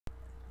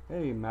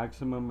Hey,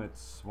 Maximum,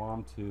 it's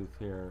Swamp Tooth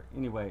here.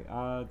 Anyway,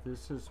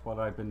 this is what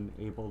I've been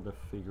able to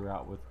figure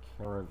out with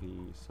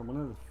Kerovee. So one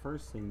of the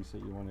first things that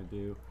you want to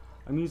do,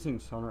 I'm using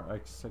Sonar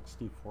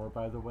X64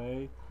 by the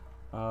way.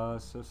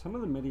 So some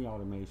of the MIDI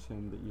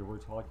automation that you were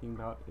talking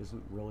about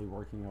isn't really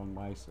working on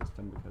my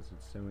system because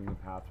it's doing a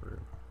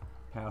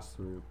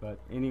pass-through. But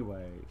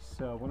anyway,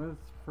 so one of the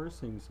first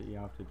things that you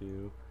have to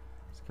do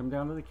is come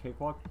down to the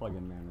Cakewalk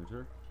plugin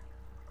manager.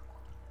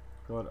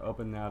 Go ahead and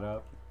open that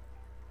up.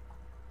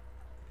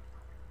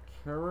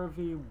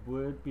 Kerovee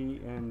would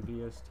be in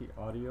VST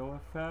audio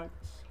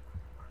effects,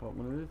 but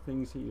one of the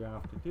things that you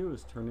have to do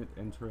is turn it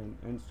into an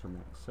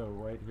instrument. So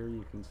right here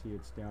you can see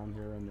it's down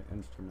here in the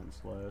instruments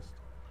list.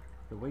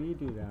 The way you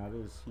do that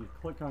is you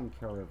click on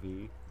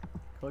Kerovee,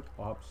 click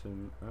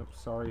option,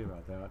 oops, sorry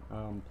about that,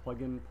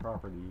 plugin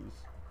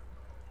properties,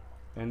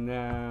 and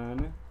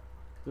then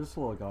this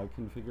little guy,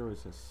 configure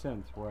as a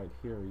synth right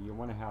here, you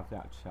want to have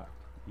that checked.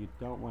 You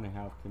don't want to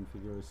have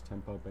configure as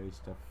tempo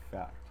based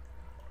effect.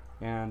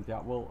 And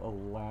that will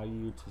allow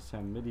you to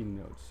send MIDI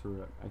notes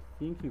through it. I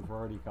think you've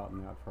already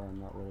gotten that far, I'm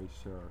not really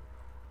sure.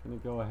 I'm going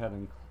to go ahead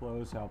and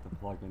close out the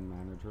plugin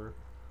manager.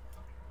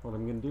 What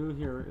I'm going to do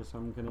here is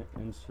I'm going to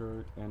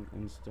insert an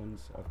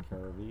instance of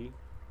Kerovee.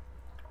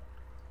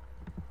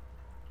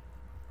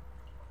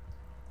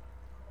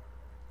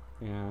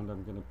 And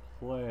I'm going to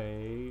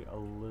play a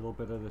little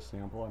bit of the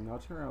sample. I'm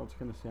not sure how it's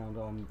going to sound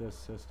on this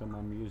system.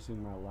 I'm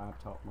using my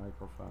laptop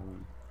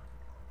microphone.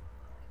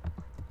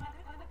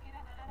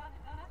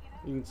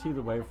 You can see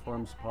the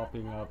waveforms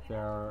popping up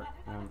there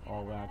and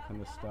all that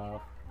kind of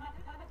stuff.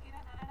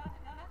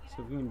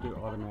 So if you can do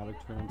automatic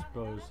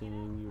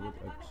transposing, you would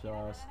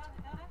adjust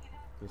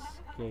the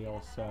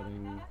scale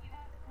setting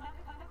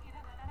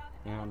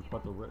and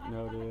what the root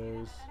note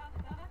is.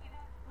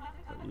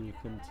 But you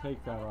can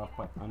take that off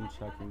by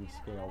unchecking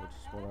scale, which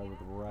is what I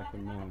would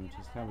recommend,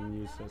 just having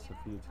used this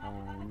a few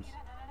times.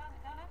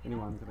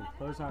 Anyway, I'm going to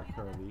close out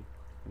Kerovee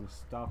and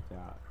stop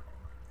that.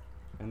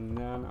 And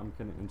then I'm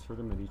going to insert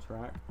a Midi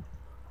track,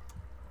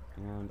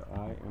 and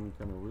I am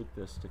going to route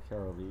this to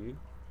Kerovee.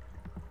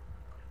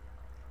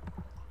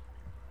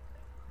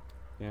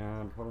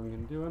 And what I'm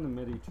going to do in the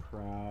Midi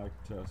track,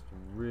 just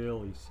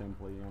really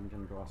simply, I'm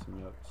going to draw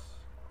some notes.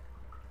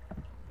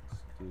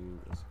 Let's do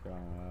this guy.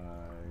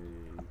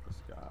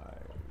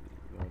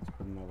 Let's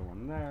put another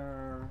one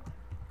there.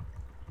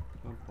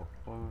 Bum, bum,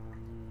 bum.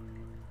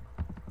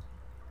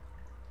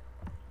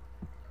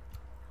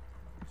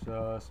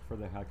 Just for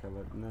the heck of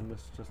it, and then this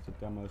is just a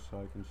demo so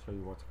I can show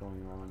you what's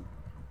going on.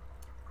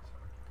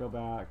 So go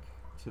back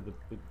to the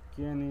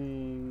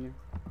beginning.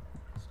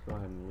 Let's go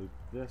ahead and loop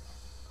this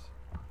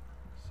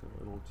so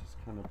it'll just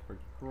kind of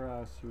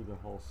progress through the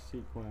whole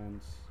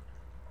sequence.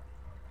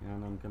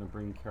 And I'm going to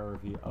bring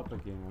Kerovee up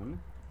again.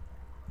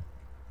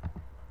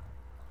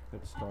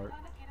 Hit start.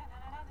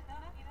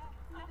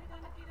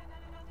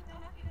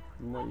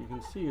 And what you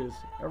can see is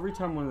every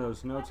time one of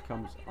those notes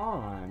comes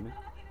on,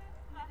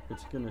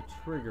 it's going to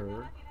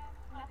trigger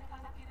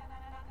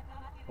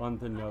on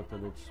the note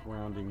that it's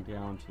rounding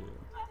down to,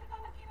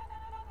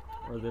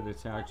 or that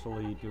it's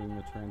actually doing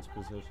the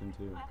transposition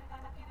to.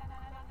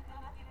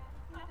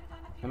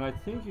 And I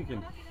think you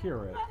can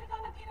hear it.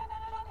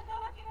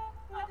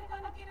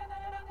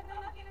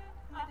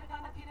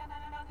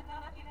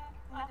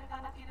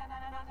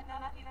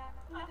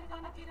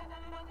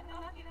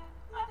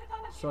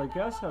 So I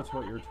guess that's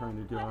what you're trying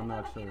to do, I'm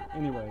not sure.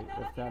 Anyway,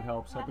 if that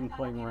helps, I've been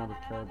playing around with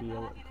Kerovee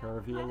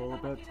a little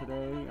bit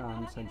today,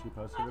 since you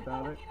posted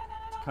about it.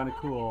 It's kind of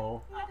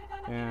cool,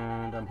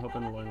 and I'm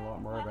hoping to learn a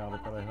lot more about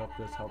it, but I hope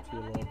this helps you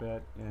a little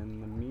bit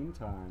in the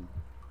meantime.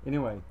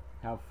 Anyway,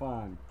 have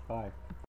fun. Bye.